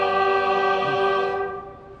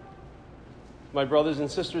My brothers and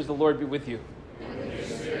sisters, the Lord be with you. And with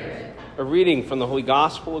your spirit. A reading from the Holy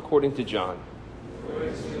Gospel according to John. Glory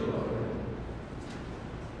to you, Lord.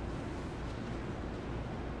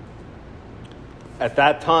 At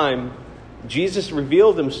that time, Jesus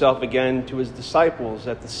revealed himself again to his disciples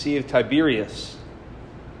at the Sea of Tiberias.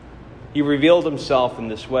 He revealed himself in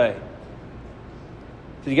this way.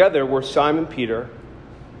 Together were Simon Peter,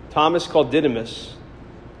 Thomas called Didymus,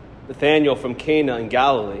 Nathanael from Cana in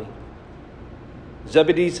Galilee,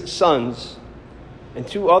 Zebedee's sons, and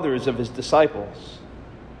two others of his disciples.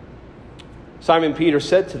 Simon Peter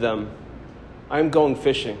said to them, "I am going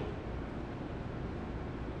fishing."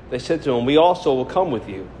 They said to him, "We also will come with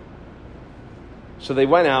you." So they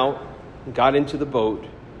went out and got into the boat,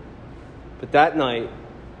 but that night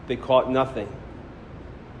they caught nothing.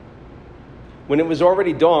 When it was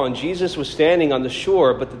already dawn, Jesus was standing on the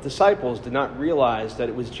shore, but the disciples did not realize that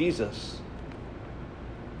it was Jesus.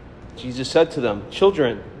 Jesus said to them,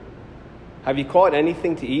 "Children, have you caught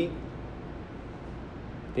anything to eat?"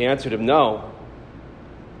 They answered him, "No."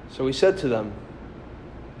 So he said to them,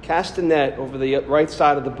 "Cast a net over the right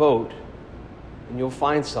side of the boat, and you'll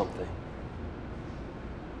find something."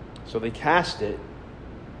 So they cast it,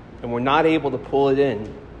 and were not able to pull it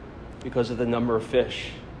in because of the number of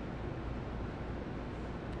fish.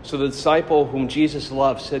 So the disciple whom Jesus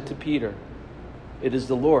loved said to Peter, "It is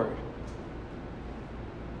the Lord."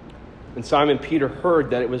 When Simon Peter heard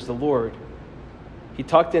that it was the Lord, he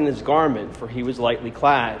tucked in his garment, for he was lightly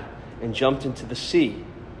clad, and jumped into the sea.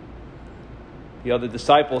 The other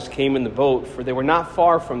disciples came in the boat, for they were not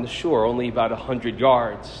far from the shore, only about 100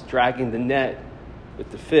 yards, dragging the net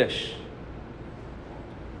with the fish.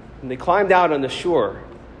 When they climbed out on the shore,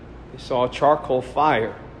 they saw a charcoal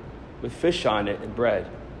fire with fish on it and bread.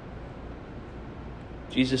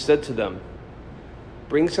 Jesus said to them,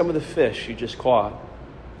 "Bring some of the fish you just caught."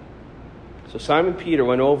 So Simon Peter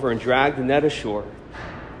went over and dragged the net ashore,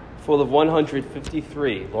 full of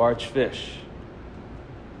 153 large fish.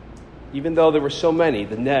 Even though there were so many,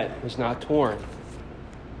 the net was not torn.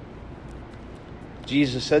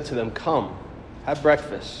 Jesus said to them, "Come, have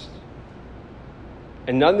breakfast."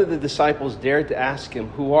 And none of the disciples dared to ask him,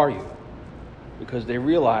 "Who are you?" because they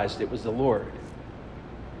realized it was the Lord.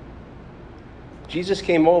 Jesus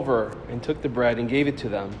came over and took the bread and gave it to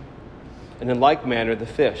them, and in like manner the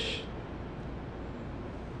fish.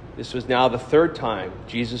 This was now the third time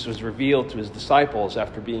Jesus was revealed to his disciples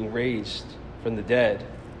after being raised from the dead.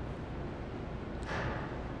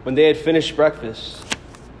 When they had finished breakfast,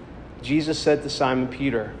 Jesus said to Simon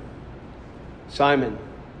Peter, "Simon,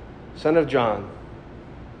 son of John,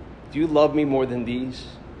 do you love me more than these?"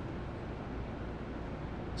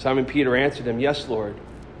 Simon Peter answered him, "Yes, Lord,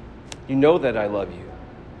 you know that I love you."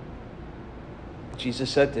 Jesus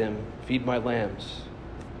said to him, "Feed my lambs."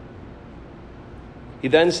 He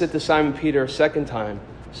then said to Simon Peter a second time,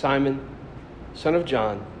 "Simon, son of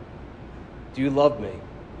John, do you love me?"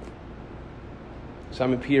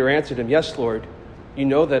 Simon Peter answered him, "Yes, Lord, you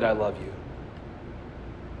know that I love you."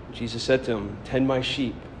 Jesus said to him, "Tend my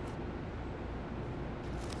sheep."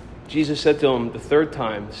 Jesus said to him the third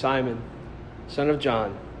time, "Simon, son of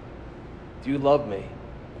John, do you love me?"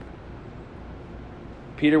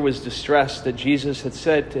 Peter was distressed that Jesus had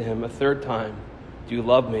said to him a third time, "Do you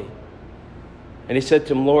love me?" And he said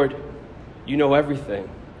to him, "Lord, you know everything.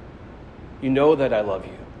 You know that I love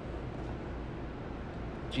you."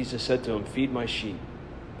 Jesus said to him, "Feed my sheep.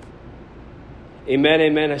 Amen,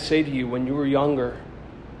 amen, I say to you, when you were younger,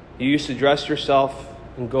 you used to dress yourself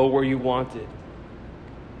and go where you wanted.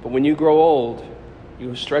 But when you grow old, you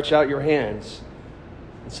will stretch out your hands,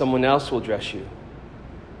 and someone else will dress you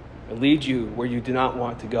and lead you where you do not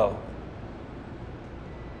want to go."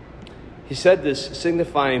 He said this,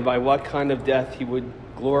 signifying by what kind of death he would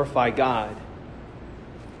glorify God.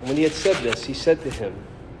 And when he had said this, he said to him,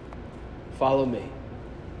 "Follow me."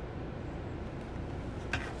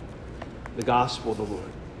 The Gospel of the Lord.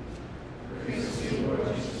 Praise to you, Lord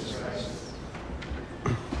Jesus Christ.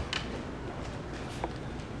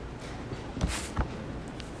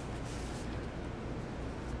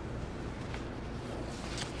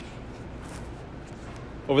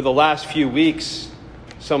 Over the last few weeks,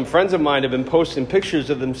 some friends of mine have been posting pictures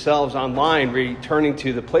of themselves online returning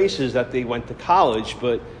to the places that they went to college,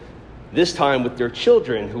 but this time with their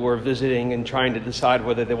children who are visiting and trying to decide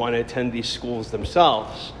whether they want to attend these schools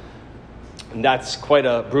themselves. And that's quite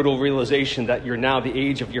a brutal realization that you're now the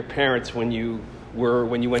age of your parents when you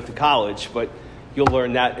went to college, but you'll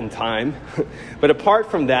learn that in time. But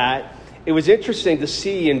apart from that, it was interesting to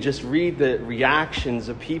see and just read the reactions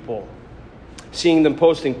of people, seeing them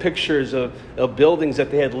posting pictures of buildings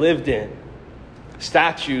that they had lived in,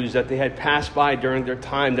 statues that they had passed by during their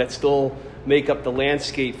time that still make up the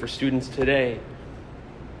landscape for students today.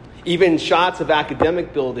 Even shots of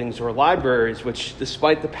academic buildings or libraries, which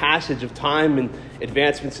despite the passage of time and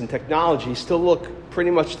advancements in technology, still look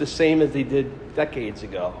pretty much the same as they did decades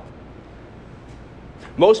ago.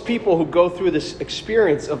 Most people who go through this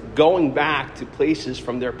experience of going back to places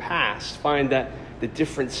from their past find that the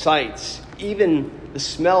different sights, even the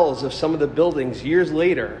smells of some of the buildings years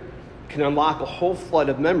later, can unlock a whole flood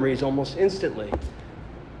of memories almost instantly.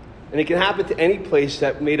 And it can happen to any place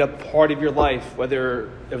that made up part of your life, whether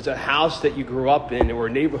it was a house that you grew up in or a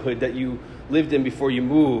neighborhood that you lived in before you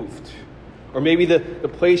moved. Or maybe the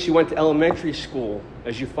place you went to elementary school,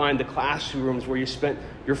 as you find the classrooms where you spent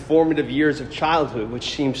your formative years of childhood,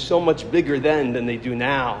 which seem so much bigger then than they do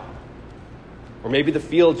now. Or maybe the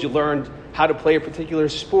fields you learned how to play a particular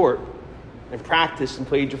sport and practiced and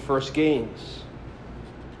played your first games.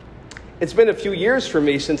 It's been a few years for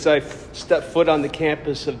me since I've stepped foot on the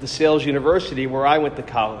campus of DeSales University where I went to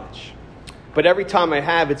college. But every time I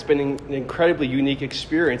have, it's been an incredibly unique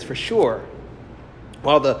experience for sure.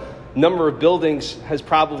 While the number of buildings has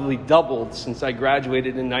probably doubled since I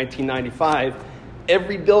graduated in 1995,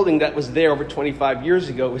 every building that was there over 25 years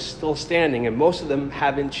ago is still standing, and most of them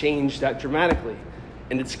haven't changed that dramatically.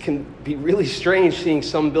 And it can be really strange seeing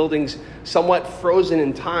some buildings somewhat frozen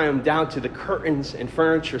in time down to the curtains and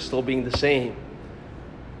furniture still being the same.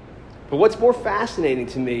 But what's more fascinating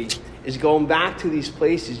to me is going back to these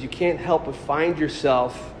places, you can't help but find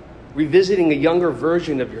yourself revisiting a younger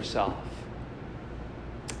version of yourself.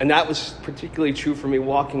 And that was particularly true for me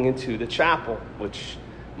walking into the chapel, which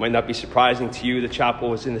might not be surprising to you. The chapel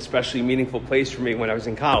was an especially meaningful place for me when I was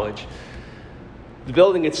in college. The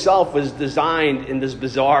building itself was designed in this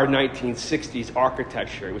bizarre 1960s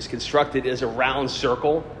architecture. It was constructed as a round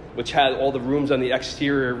circle, which had all the rooms on the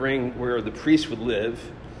exterior ring where the priest would live.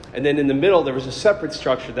 And then in the middle, there was a separate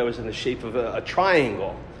structure that was in the shape of a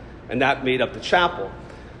triangle, and that made up the chapel.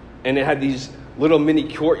 And it had these little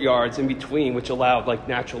mini courtyards in between, which allowed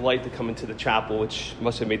natural light to come into the chapel, which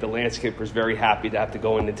must have made the landscapers very happy to have to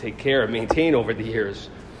go in and take care and maintain over the years.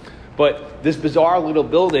 But this bizarre little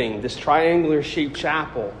building, this triangular-shaped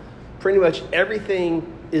chapel, pretty much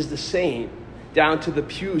everything is the same, down to the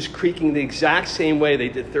pews creaking the exact same way they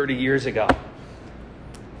did 30 years ago.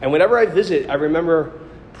 And whenever I visit, I remember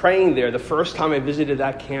praying there the first time I visited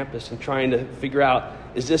that campus and trying to figure out,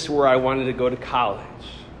 is this where I wanted to go to college?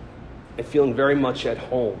 And feeling very much at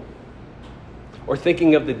home. Or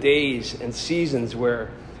thinking of the days and seasons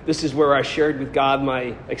where this is where I shared with God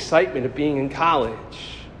my excitement of being in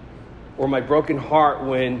college. Or my broken heart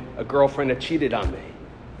when a girlfriend had cheated on me.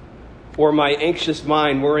 Or my anxious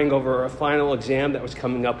mind worrying over a final exam that was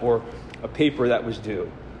coming up or a paper that was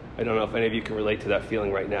due. I don't know if any of you can relate to that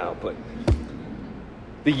feeling right now, but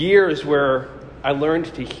the years where I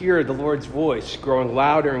learned to hear the Lord's voice growing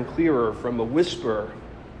louder and clearer from a whisper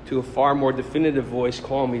to a far more definitive voice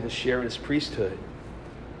calling me to share his priesthood.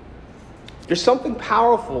 There's something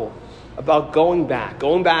powerful about going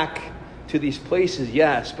back to these places,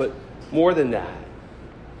 yes, but more than that,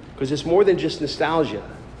 because it's more than just nostalgia.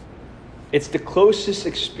 It's the closest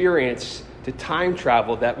experience to time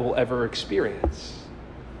travel that we'll ever experience.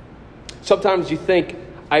 Sometimes you think,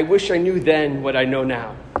 I wish I knew then what I know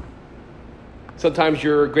now. Sometimes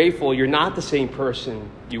you're grateful you're not the same person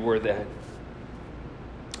you were then.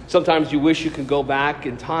 Sometimes you wish you could go back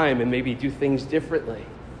in time and maybe do things differently.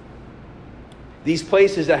 These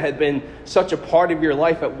places that had been such a part of your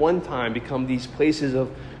life at one time become these places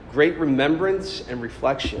of great remembrance and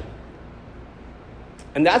reflection.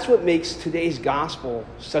 And that's what makes today's gospel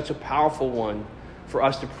such a powerful one for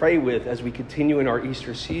us to pray with as we continue in our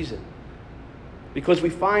Easter season. Because we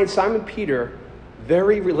find Simon Peter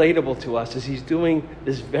very relatable to us as he's doing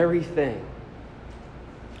this very thing.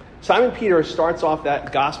 Simon Peter starts off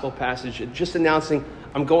that gospel passage just announcing,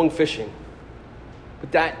 I'm going fishing.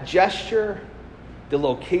 But that gesture, the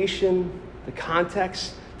location, the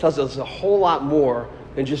context tells us a whole lot more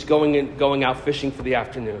than just going out fishing for the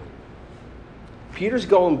afternoon. Peter's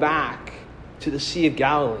going back to the Sea of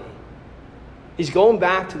Galilee. He's going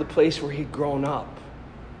back to the place where he'd grown up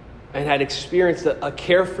and had experienced a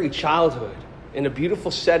carefree childhood in a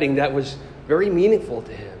beautiful setting that was very meaningful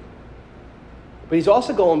to him. But he's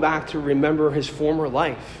also going back to remember his former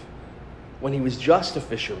life when he was just a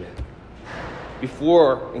fisherman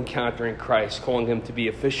before encountering Christ, calling him to be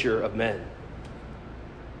a fisher of men.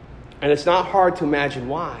 And it's not hard to imagine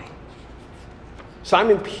why.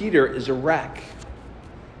 Simon Peter is a wreck.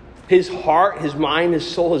 His heart, his mind, his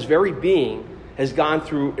soul, his very being has gone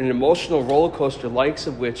through an emotional roller coaster, likes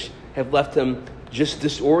of which have left him just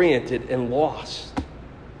disoriented and lost.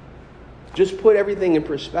 Just put everything in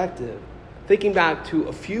perspective. Thinking back to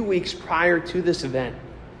a few weeks prior to this event,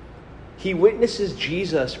 he witnesses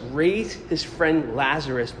Jesus raise his friend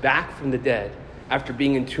Lazarus back from the dead after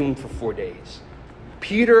being entombed for 4 days.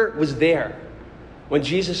 Peter was there when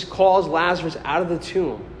Jesus calls Lazarus out of the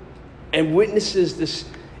tomb and witnesses this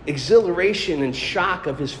exhilaration and shock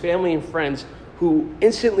of his family and friends, who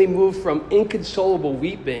instantly moved from inconsolable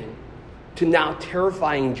weeping to now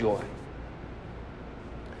terrifying joy.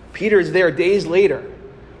 Peter is there days later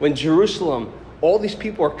when Jerusalem, all these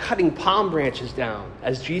people are cutting palm branches down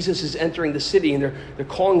as Jesus is entering the city, and they're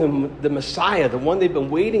calling him the Messiah, the one they've been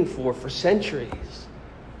waiting for centuries.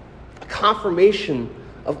 A confirmation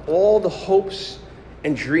of all the hopes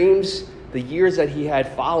and dreams, the years that he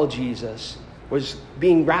had followed Jesus, was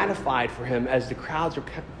being ratified for him as the crowds were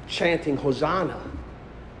chanting Hosanna.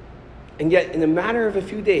 And yet, in a matter of a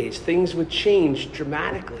few days, things would change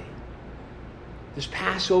dramatically. This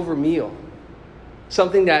Passover meal,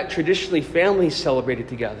 something that traditionally families celebrated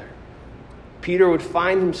together. Peter would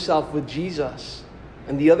find himself with Jesus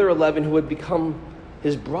and the other 11 who had become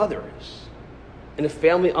his brothers in a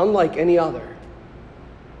family unlike any other.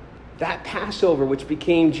 That Passover, which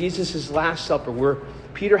became Jesus' Last Supper, where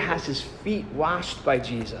Peter has his feet washed by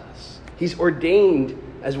Jesus. He's ordained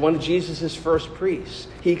as one of Jesus' first priests.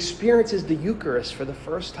 He experiences the Eucharist for the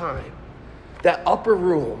first time. That upper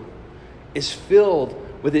room is filled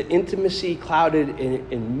with an intimacy clouded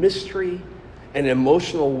in mystery and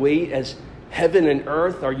emotional weight as heaven and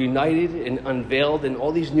earth are united and unveiled in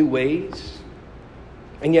all these new ways.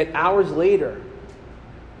 And yet hours later,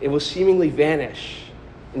 it will seemingly vanish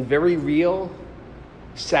in very real,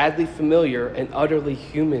 sadly familiar, and utterly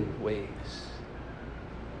human ways.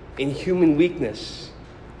 In human weakness,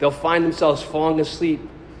 they'll find themselves falling asleep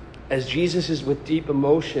as Jesus is with deep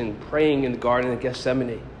emotion praying in the Garden of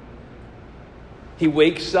Gethsemane. He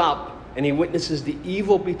wakes up and he witnesses the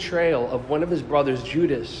evil betrayal of one of his brothers,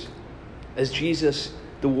 Judas, as Jesus,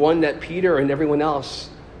 the one that Peter and everyone else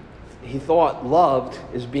he thought loved,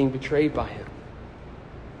 is being betrayed by him.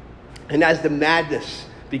 And as the madness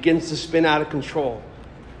begins to spin out of control,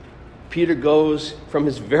 Peter goes from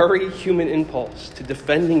his very human impulse to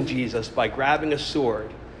defending Jesus by grabbing a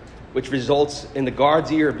sword, which results in the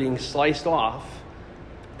guard's ear being sliced off,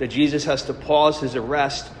 that Jesus has to pause his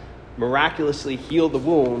arrest, miraculously heal the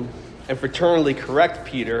wound, and fraternally correct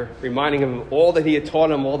Peter, reminding him of all that he had taught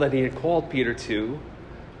him, all that he had called Peter to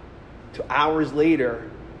hours later,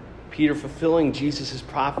 Peter fulfilling Jesus'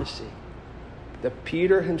 prophecy that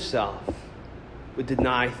Peter himself would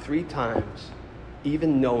deny 3 times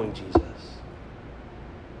even knowing Jesus.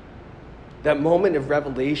 That moment of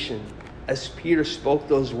revelation, as Peter spoke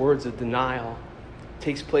those words of denial,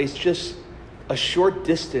 takes place just a short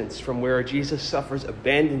distance from where Jesus suffers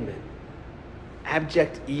abandonment,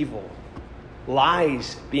 abject evil,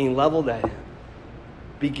 lies being leveled at him,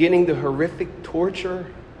 beginning the horrific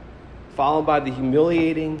torture, followed by the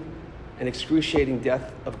humiliating and excruciating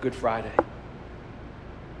death of Good Friday.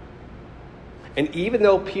 And even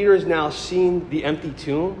though Peter has now seen the empty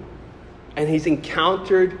tomb and he's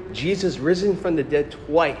encountered Jesus risen from the dead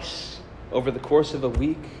twice over the course of a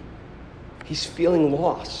week, he's feeling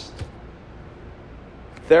lost.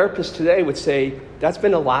 Therapists today would say that's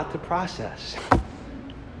been a lot to process.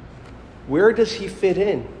 Where does he fit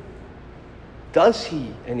in? Does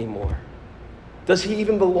he anymore? Does he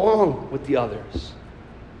even belong with the others?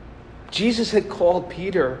 Jesus had called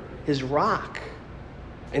Peter his rock,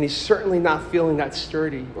 and he's certainly not feeling that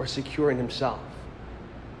sturdy or secure in himself.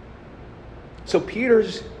 So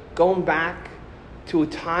Peter's going back to a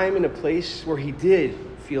time and a place where he did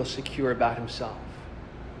feel secure about himself,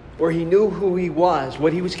 where he knew who he was,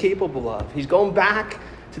 what he was capable of. He's going back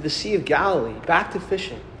to the Sea of Galilee, back to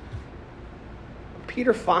fishing.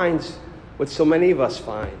 Peter finds what so many of us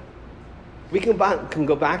find. We can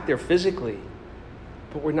go back there physically,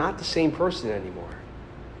 but we're not the same person anymore.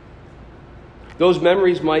 Those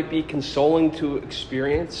memories might be consoling to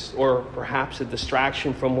experience, or perhaps a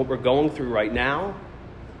distraction from what we're going through right now.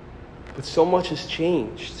 But so much has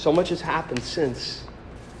changed. So much has happened since.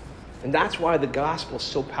 And that's why the gospel is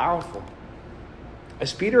so powerful.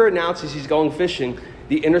 As Peter announces he's going fishing,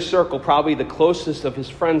 the inner circle, probably the closest of his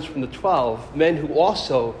friends from the 12, men who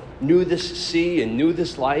also knew this sea and knew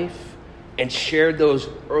this life and shared those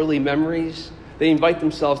early memories, they invite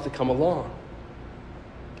themselves to come along.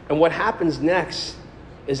 And what happens next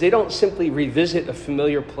is they don't simply revisit a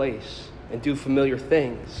familiar place and do familiar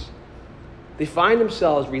things. They find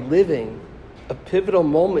themselves reliving a pivotal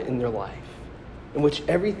moment in their life in which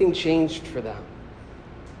everything changed for them.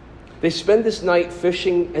 They spend this night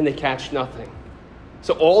fishing and they catch nothing.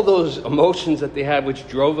 So all those emotions that they had, which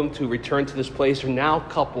drove them to return to this place, are now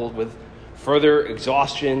coupled with further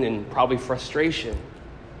exhaustion and probably frustration.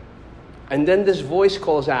 And then this voice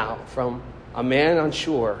calls out from a man on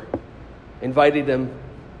shore, inviting them,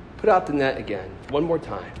 put out the net again, one more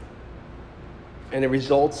time. And it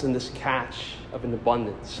results in this catch of an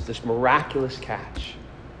abundance, this miraculous catch.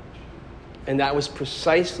 And that was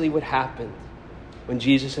precisely what happened when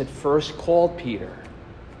Jesus had first called Peter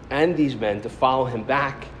and these men to follow him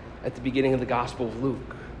back at the beginning of the Gospel of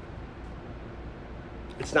Luke.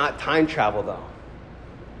 It's not time travel, though.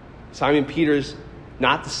 Simon Peter's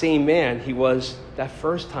not the same man he was that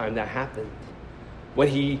first time that happened, when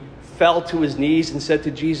he fell to his knees and said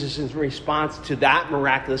to Jesus in response to that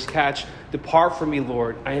miraculous catch, "Depart from me,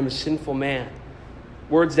 Lord, I am a sinful man."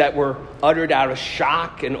 Words that were uttered out of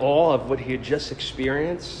shock and awe of what he had just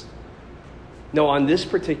experienced. No, on this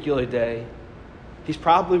particular day, he's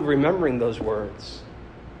probably remembering those words.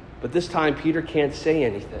 But this time, Peter can't say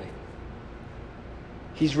anything.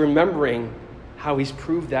 He's remembering how he's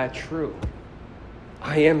proved that true.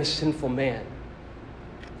 I am a sinful man.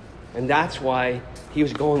 And that's why he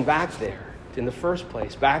was going back there in the first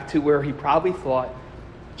place, back to where he probably thought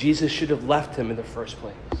Jesus should have left him in the first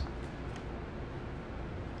place.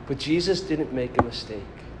 But Jesus didn't make a mistake.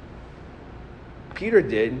 Peter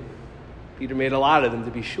did. Peter made a lot of them,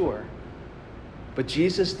 to be sure. But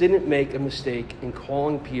Jesus didn't make a mistake in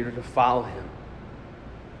calling Peter to follow him.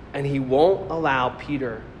 And he won't allow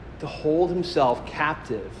Peter to hold himself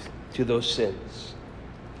captive to those sins,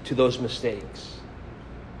 to those mistakes.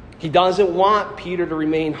 He doesn't want Peter to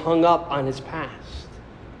remain hung up on his past,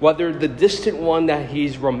 whether the distant one that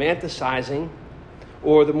he's romanticizing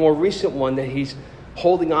or the more recent one that he's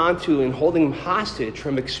holding on to and holding him hostage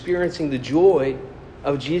from experiencing the joy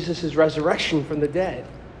of Jesus' resurrection from the dead.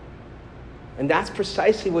 And that's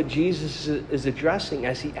precisely what Jesus is addressing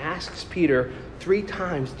as he asks Peter 3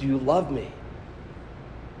 times, "Do you love me?"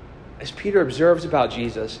 As Peter observes about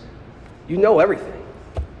Jesus, you know everything.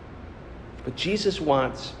 But Jesus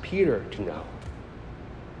wants Peter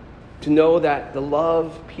to know that the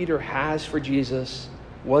love Peter has for Jesus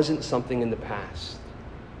wasn't something in the past.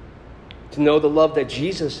 To know the love that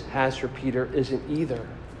Jesus has for Peter isn't either.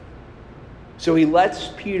 So he lets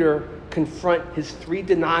Peter confront his 3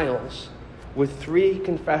 denials with 3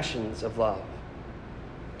 confessions of love.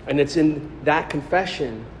 And it's in that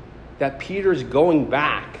confession that Peter's going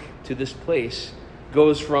back to this place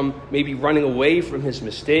goes from maybe running away from his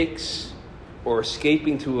mistakes or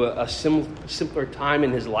escaping to a simpler time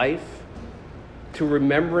in his life, to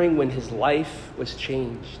remembering when his life was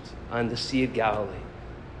changed on the Sea of Galilee.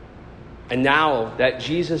 And now that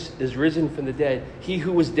Jesus is risen from the dead, he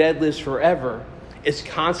who was dead lives forever, is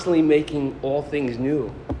constantly making all things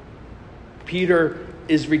new. Peter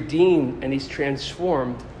is redeemed and he's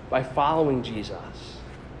transformed by following Jesus.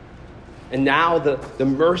 And now the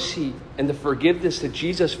mercy and the forgiveness that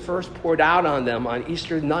Jesus first poured out on them on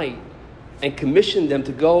Easter night and commissioned them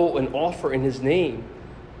to go and offer in his name,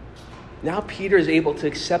 now Peter is able to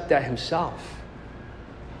accept that himself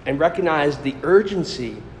and recognize the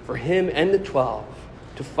urgency for him and the 12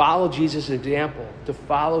 to follow Jesus' example, to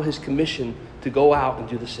follow his commission to go out and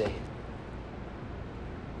do the same.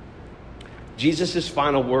 Jesus'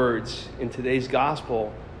 final words in today's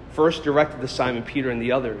gospel, first directed to Simon Peter and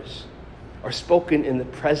the others, are spoken in the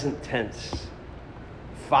present tense.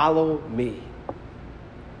 Follow me.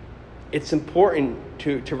 It's important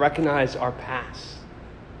to recognize our past,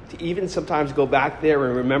 to even sometimes go back there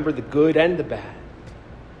and remember the good and the bad.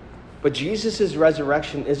 But Jesus'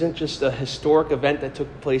 resurrection isn't just a historic event that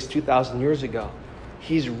took place 2,000 years ago.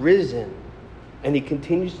 He's risen, and he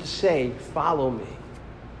continues to say, follow me.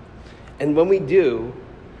 And when we do,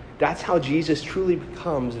 that's how Jesus truly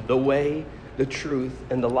becomes the way, the truth,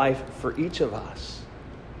 and the life for each of us.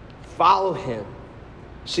 Follow him,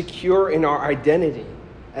 secure in our identity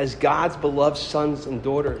as God's beloved sons and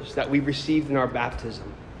daughters that we received in our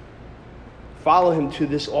baptism. Follow him to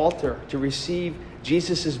this altar to receive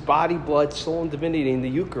Jesus' body, blood, soul, and divinity in the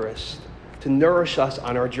Eucharist to nourish us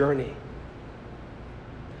on our journey.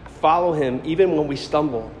 Follow him even when we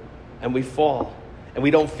stumble and we fall and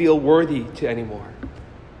we don't feel worthy to anymore.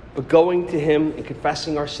 But going to him and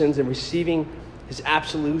confessing our sins and receiving his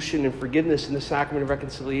absolution and forgiveness in the sacrament of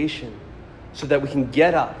reconciliation so that we can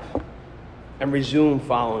get up and resume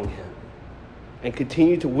following him and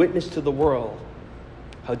continue to witness to the world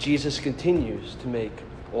how Jesus continues to make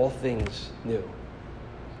all things new.